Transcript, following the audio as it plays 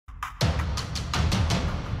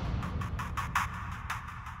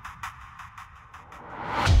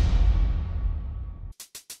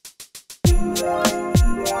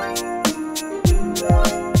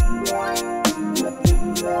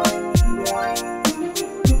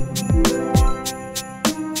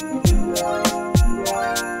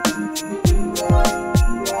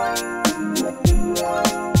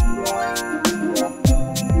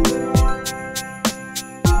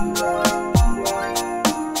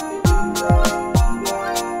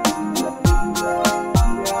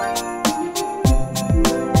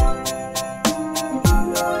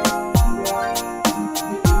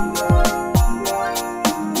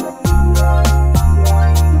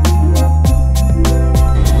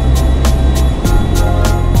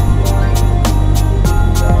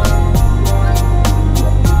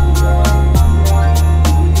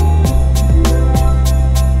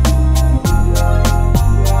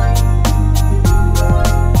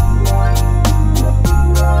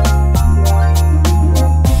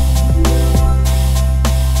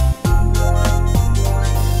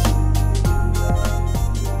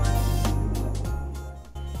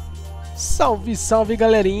Salve, salve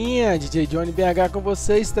galerinha, DJ Johnny BH com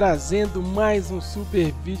vocês, trazendo mais um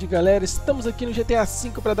super vídeo, galera. Estamos aqui no GTA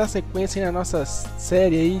V para dar sequência na nossa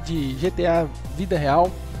série aí de GTA Vida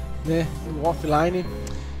Real, né, no offline.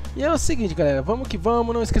 E é o seguinte, galera, vamos que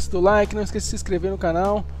vamos, não esqueça do like, não esqueça de se inscrever no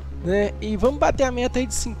canal, né, e vamos bater a meta aí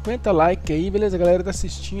de 50 likes aí, beleza? A galera tá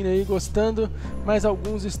assistindo aí, gostando, mas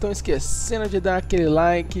alguns estão esquecendo de dar aquele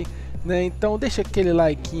like, né, então deixa aquele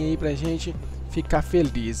like aí pra gente ficar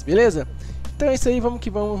feliz, beleza? Então é isso aí, vamos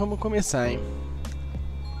que vamos, vamos começar, hein?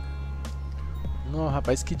 Nossa,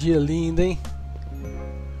 rapaz, que dia lindo, hein?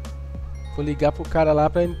 Vou ligar pro cara lá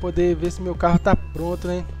pra ele poder ver se meu carro tá pronto,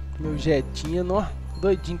 né? Meu Jetinha, nó,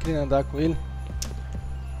 doidinho querendo andar com ele.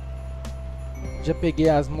 Já peguei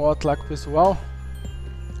as motos lá com o pessoal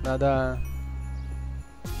lá da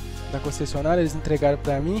concessionária, eles entregaram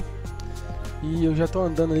pra mim. E eu já tô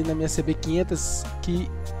andando ali na minha CB500, que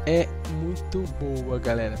é muito boa,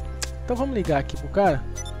 galera. Então vamos ligar aqui pro cara,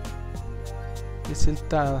 ver se ele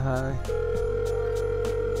tá lá, né?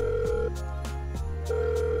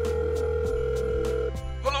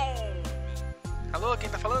 Alô? Alô, quem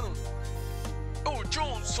tá falando? O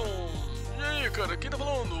Johnson! E aí, cara, quem tá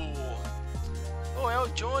falando? Oh, é o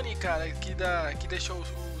Johnny, cara, que deixou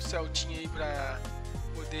o Celtinha aí pra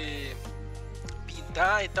poder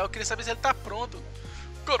pintar e tal. Eu queria saber se ele tá pronto.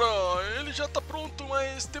 Cara, ele já tá pronto,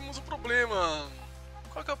 mas temos um problema.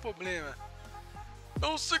 Qual que é o problema? É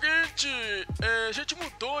o seguinte, a gente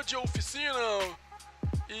mudou de oficina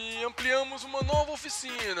e ampliamos uma nova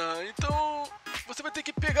oficina. Então, você vai ter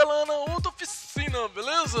que pegar lá na outra oficina,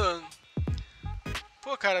 beleza?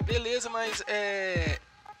 Pô, cara, beleza, mas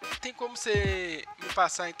tem como você me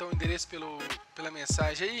passar então o endereço pela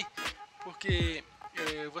mensagem aí? Porque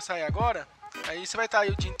eu vou sair agora, aí você vai estar aí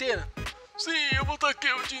o dia inteiro? Sim, eu vou estar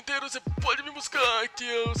aqui o dia inteiro, você pode me buscar, que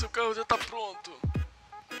o seu carro já tá pronto.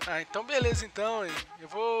 Ah, então beleza então, hein?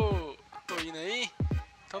 Tô indo aí,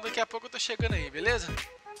 então daqui a pouco eu tô chegando aí, beleza?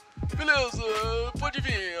 Beleza, pode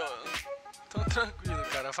vir. Então tranquilo,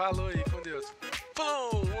 cara, falou aí, com Deus.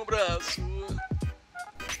 Falou, um abraço.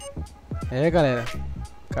 Galera,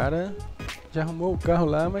 o cara já arrumou o carro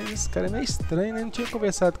lá, mas esse cara é meio estranho, né? Não tinha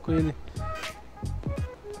conversado com ele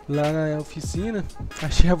lá na oficina,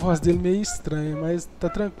 achei a voz dele meio estranha, mas tá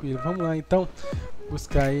tranquilo. Vamos lá então,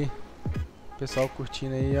 buscar aí o pessoal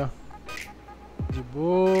curtindo aí, ó, de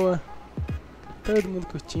boa, todo mundo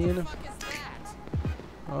curtindo,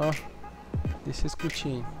 ó, deixa eles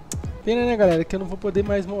curtirem. Pena, né, galera, que eu não vou poder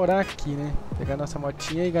mais morar aqui, né? Pegar nossa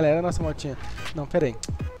motinha aí, galera, nossa motinha. Não, pera aí,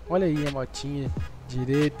 olha aí a motinha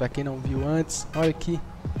direito, pra quem não viu antes, olha aqui,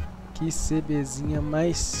 que CBzinha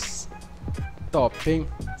mais top, hein?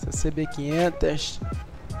 Essa CB500,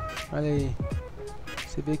 olha aí,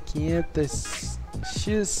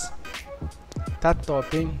 CB500X, tá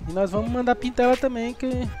top, hein? E nós vamos mandar pintar ela também, que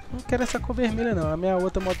não quero essa cor vermelha não, a minha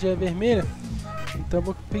outra moto já é vermelha, então eu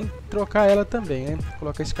vou trocar ela também, né? Vou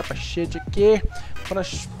colocar esse capacete aqui, para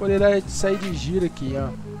nós poder sair de giro aqui, ó,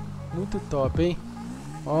 muito top, hein?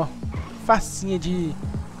 Ó, facinha de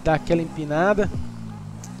dar aquela empinada.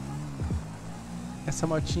 Essa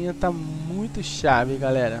motinha tá muito chave,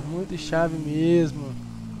 galera. Muito chave mesmo.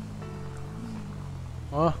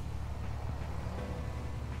 Ó.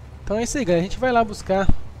 Então é isso aí, galera. A gente vai lá buscar,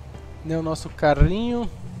 né, o nosso carrinho.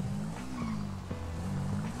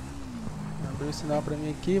 Abriu o sinal pra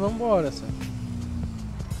mim aqui. Vambora, só.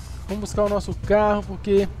 Vamos buscar o nosso carro,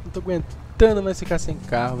 porque não tô aguentando mais ficar sem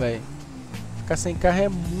carro, velho. Ficar sem carro é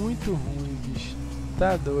muito ruim, bicho.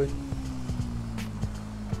 Tá doido.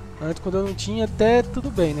 Antes, quando eu não tinha, até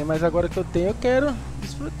tudo bem, né? Mas agora que eu tenho, eu quero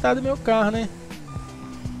desfrutar do meu carro, né?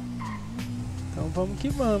 Então vamos que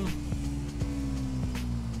vamos.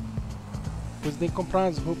 Depois tem que comprar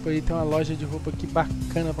umas roupas aí. Tem uma loja de roupa aqui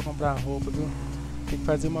bacana pra comprar roupa, viu? Tem que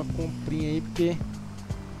fazer uma comprinha aí, porque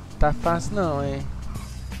tá fácil não, hein?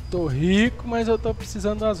 Tô rico, mas eu tô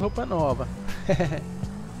precisando de umas roupas novas.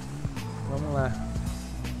 Vamos lá.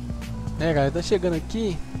 Galera, tá chegando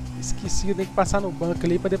aqui. Esqueci, tem que passar no banco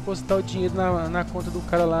ali para depositar o dinheiro na conta do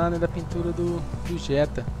cara lá, né, da pintura do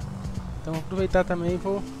Jeta. Então vou aproveitar também e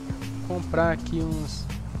vou comprar aqui uns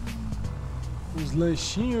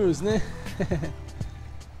lanchinhos, né?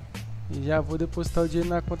 E já vou depositar o dinheiro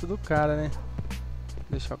na conta do cara, né? Vou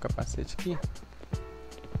deixar o capacete aqui.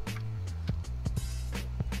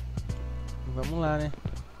 E vamos lá, né?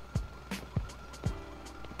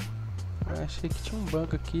 Eu achei que tinha um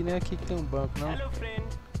banco aqui, né? Aqui que tem um banco, não?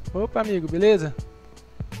 Opa, amigo, beleza?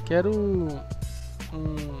 Quero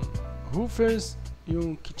um Ruffles e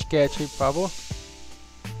um Kit Kat aí, por favor.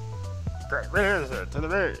 Beleza, tudo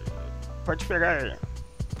bem? Pode pegar aí.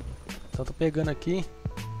 Então tô pegando aqui.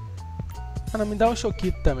 Ah, não, me dá um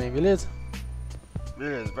choquito também, beleza?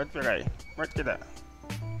 Beleza, pode pegar aí. Pode que dá.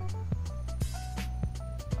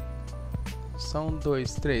 São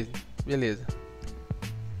 2, 3. Beleza.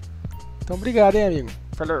 Então, obrigado, hein, amigo.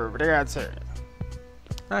 Falou, obrigado, senhor.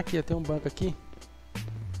 Aqui, eu tenho um banco aqui.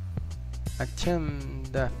 A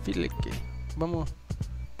Chanda Filique. Vamos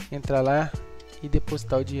entrar lá e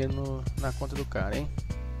depositar o dinheiro na conta do cara, hein?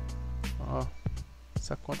 Ó,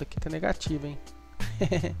 essa conta aqui tá negativa, hein?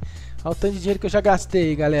 Olha o tanto de dinheiro que eu já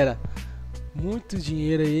gastei, galera. Muito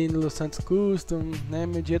dinheiro aí no Los Santos Custom, né?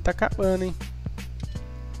 Meu dinheiro tá acabando, hein?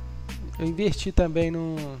 Eu investi também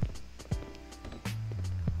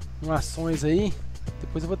em ações aí.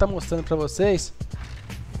 Depois eu vou estar mostrando pra vocês.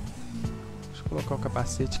 Deixa eu colocar o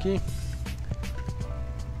capacete aqui.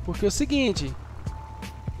 Porque é o seguinte,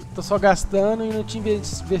 tô só gastando e não tinha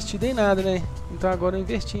investido em nada, né? Então agora eu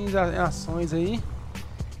investi em ações aí.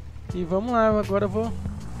 E vamos lá, agora eu vou...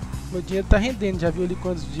 Meu dinheiro tá rendendo, já viu ali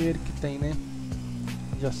quantos dinheiro que tem, né?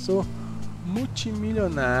 Já sou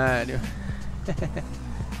multimilionário.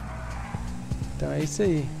 Então é isso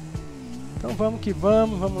aí. Então vamos que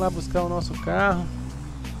vamos lá buscar o nosso carro.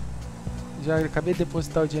 Já acabei de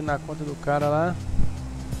depositar o dinheiro na conta do cara lá.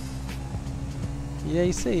 E é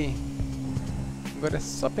isso aí. Agora é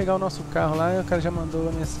só pegar o nosso carro lá. O cara já mandou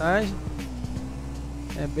a mensagem.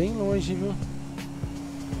 É bem longe, viu?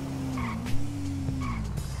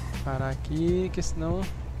 Parar aqui, que senão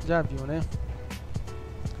já viu, né?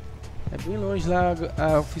 É bem longe lá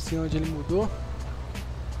a oficina onde ele mudou.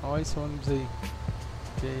 Olha esse ônibus aí.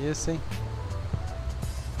 Que é esse, hein?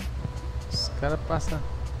 Os caras passam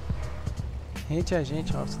rente a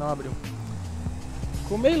gente, ó, senão abriu.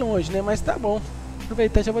 Ficou meio longe, né? Mas tá bom.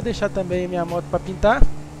 Aproveitar, já vou deixar também a minha moto pra pintar.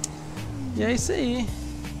 E é isso aí.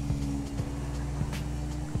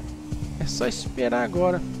 É só esperar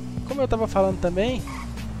agora. Como eu tava falando também,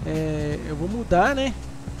 eu vou mudar, né?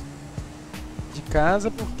 De casa,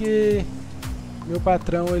 porque meu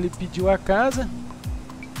patrão, ele pediu a casa.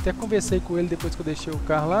 Até conversei com ele depois que eu deixei o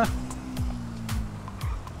carro lá.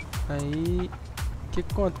 Aí, o que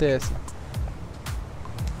acontece?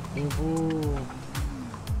 Eu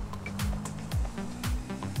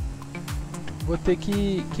vou ter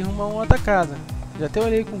que arrumar uma outra casa. Já até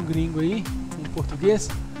olhei com um gringo aí, um português,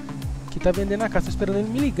 que tá vendendo a casa. Tô esperando ele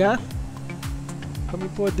me ligar pra me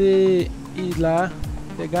poder ir lá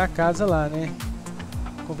pegar a casa lá, né?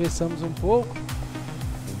 Conversamos um pouco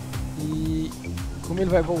e como ele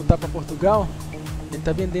vai voltar para Portugal, ele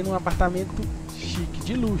tá vendendo um apartamento chique,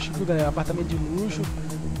 de luxo, viu, galera? Um apartamento de luxo,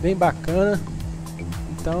 bem bacana.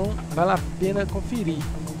 Então vale a pena conferir,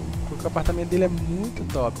 porque o apartamento dele é muito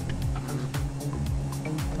top.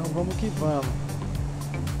 Então vamos que vamos.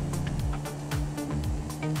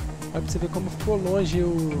 Olha pra você ver como ficou longe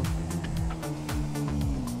o...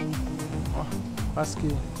 Ó, quase que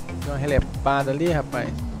deu uma relepada ali, rapaz.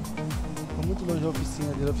 Ficou muito longe da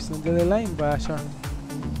oficina dele. A oficina dele é lá embaixo, ó.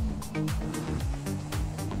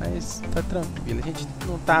 Mas tá tranquilo. A gente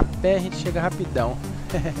não tá a pé, a gente chega rapidão.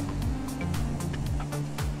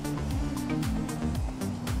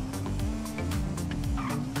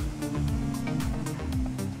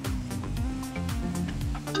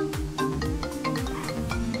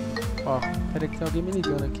 Ó, peraí que tem alguém me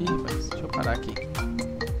ligando aqui, rapaz. Deixa eu parar aqui.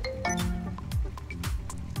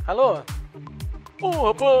 Alô? Ô,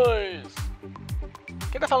 rapaz!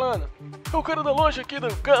 Quem tá falando? É o cara da loja aqui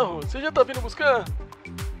do carro. Você já tá vindo buscar?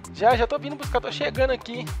 Já tô vindo buscar, tô chegando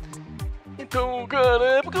aqui. Então,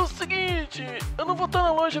 cara, é porque é o seguinte, eu não vou estar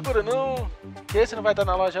na loja agora não. Que você não vai estar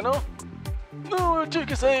na loja não? Não, eu tive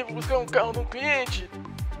que sair pra buscar um carro de um cliente.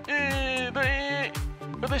 E daí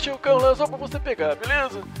eu deixei o carro lá só pra você pegar,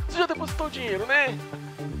 beleza? Você já depositou o dinheiro, né?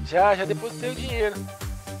 Já depositei o dinheiro.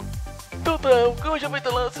 Então tá, o carro já vai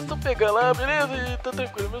estar lá, vocês só pegar lá, beleza? E tá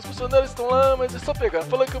tranquilo, meus funcionários estão lá, mas é só pegar.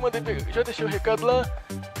 Fala que eu mandei pegar, já deixei o recado lá,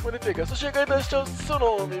 mandei pegar. Só chegar e deixar o seu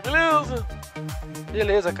nome, beleza?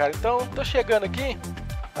 Beleza, cara, então tô chegando aqui,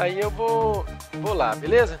 aí eu vou lá,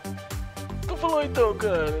 beleza? Então falou então,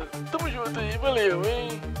 cara, tamo junto aí, valeu,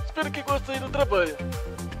 hein? Espero que gostem aí do trabalho.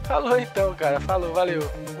 Falou então, cara, falou, valeu,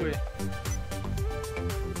 fui.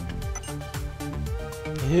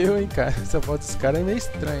 Hein, cara, essa foto desse cara é meio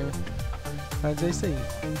estranha, né? Mas é isso aí.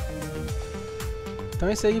 Então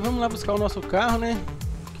é isso aí, vamos lá buscar o nosso carro, né?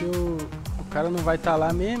 Que o cara não vai estar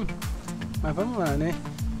lá mesmo. Mas vamos lá, né?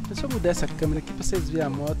 Deixa eu mudar essa câmera aqui pra vocês verem a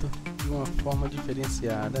moto de uma forma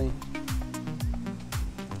diferenciada, hein?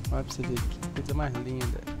 Olha pra você ver que coisa mais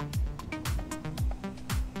linda.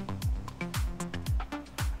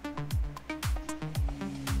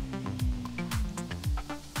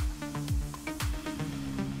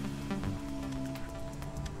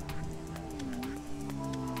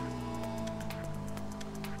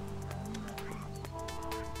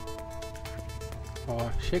 Ó,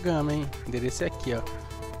 chegamos, hein? O endereço é aqui, ó.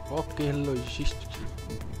 Walker Logistics.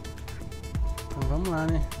 Então vamos lá,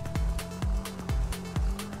 né?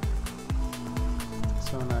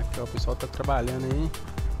 Acionar aqui, ó. O pessoal tá trabalhando aí.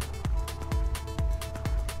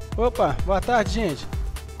 Opa, boa tarde, gente.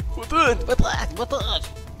 Boa tarde, boa tarde, boa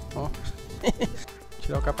tarde. Ó.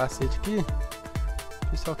 Tirar o capacete aqui.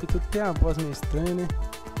 O pessoal aqui tudo tem a voz meio estranha, né?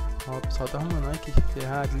 Ó, o pessoal tá arrumando. Olha que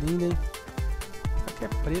Ferrari linda, hein? Aqui é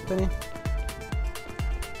preta, né?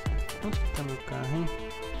 Onde que tá meu carro, hein?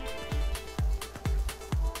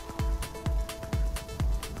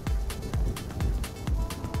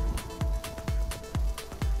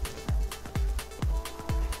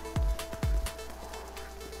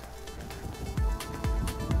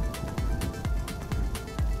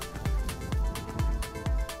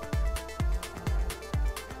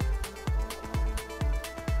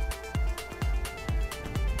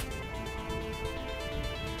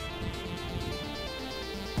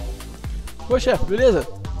 Ô chefe, beleza?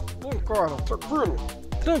 Cara, tranquilo?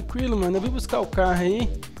 Tranquilo, mano. Eu vim buscar o carro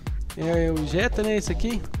aí. É o Jeta, né? Esse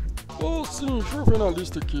aqui. Oh, sim, deixa eu ver na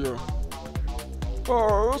lista aqui,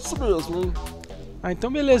 ó. Ah, esse mesmo, hein? Ah,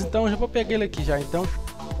 então beleza. Então já vou pegar ele aqui já, então.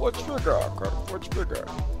 Pode pegar, cara, pode pegar.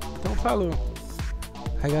 Então falou.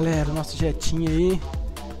 Aí galera, nosso Jetinho aí.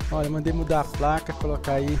 Olha, mandei mudar a placa,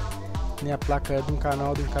 colocar aí, né, a placa de um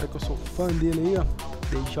canal de um cara que eu sou fã dele aí, ó.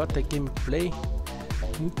 DJ Gameplay.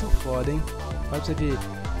 Muito foda, hein? Olha pra você ver.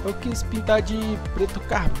 Eu quis pintar de preto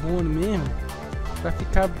carbono mesmo, pra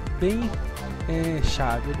ficar bem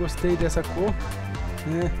chave. Eu gostei dessa cor,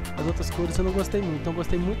 né? As outras cores eu não gostei muito, então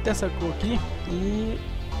gostei muito dessa cor aqui e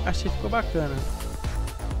achei que ficou bacana.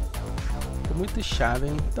 Ficou muito chave,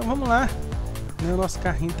 hein? Então vamos lá, né? O nosso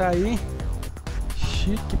carrinho tá aí,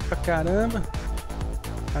 chique pra caramba.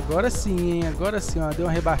 Agora sim, hein? Agora sim, ó, deu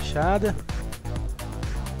uma rebaixada.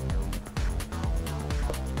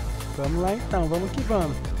 Vamos lá então, vamos que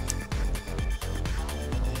vamos.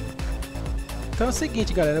 Então é o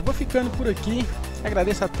seguinte, galera, eu vou ficando por aqui.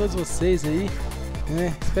 Agradeço a todos vocês aí,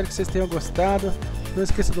 né? Espero que vocês tenham gostado. Não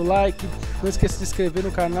esqueça do like, não esqueça de se inscrever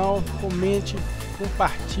no canal, comente,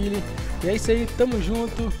 compartilhe. E é isso aí, tamo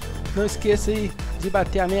junto. Não esqueça aí de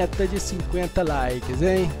bater a meta de 50 likes,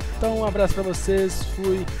 hein? Então um abraço pra vocês,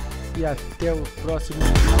 fui e até o próximo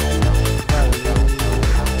vídeo. Valeu!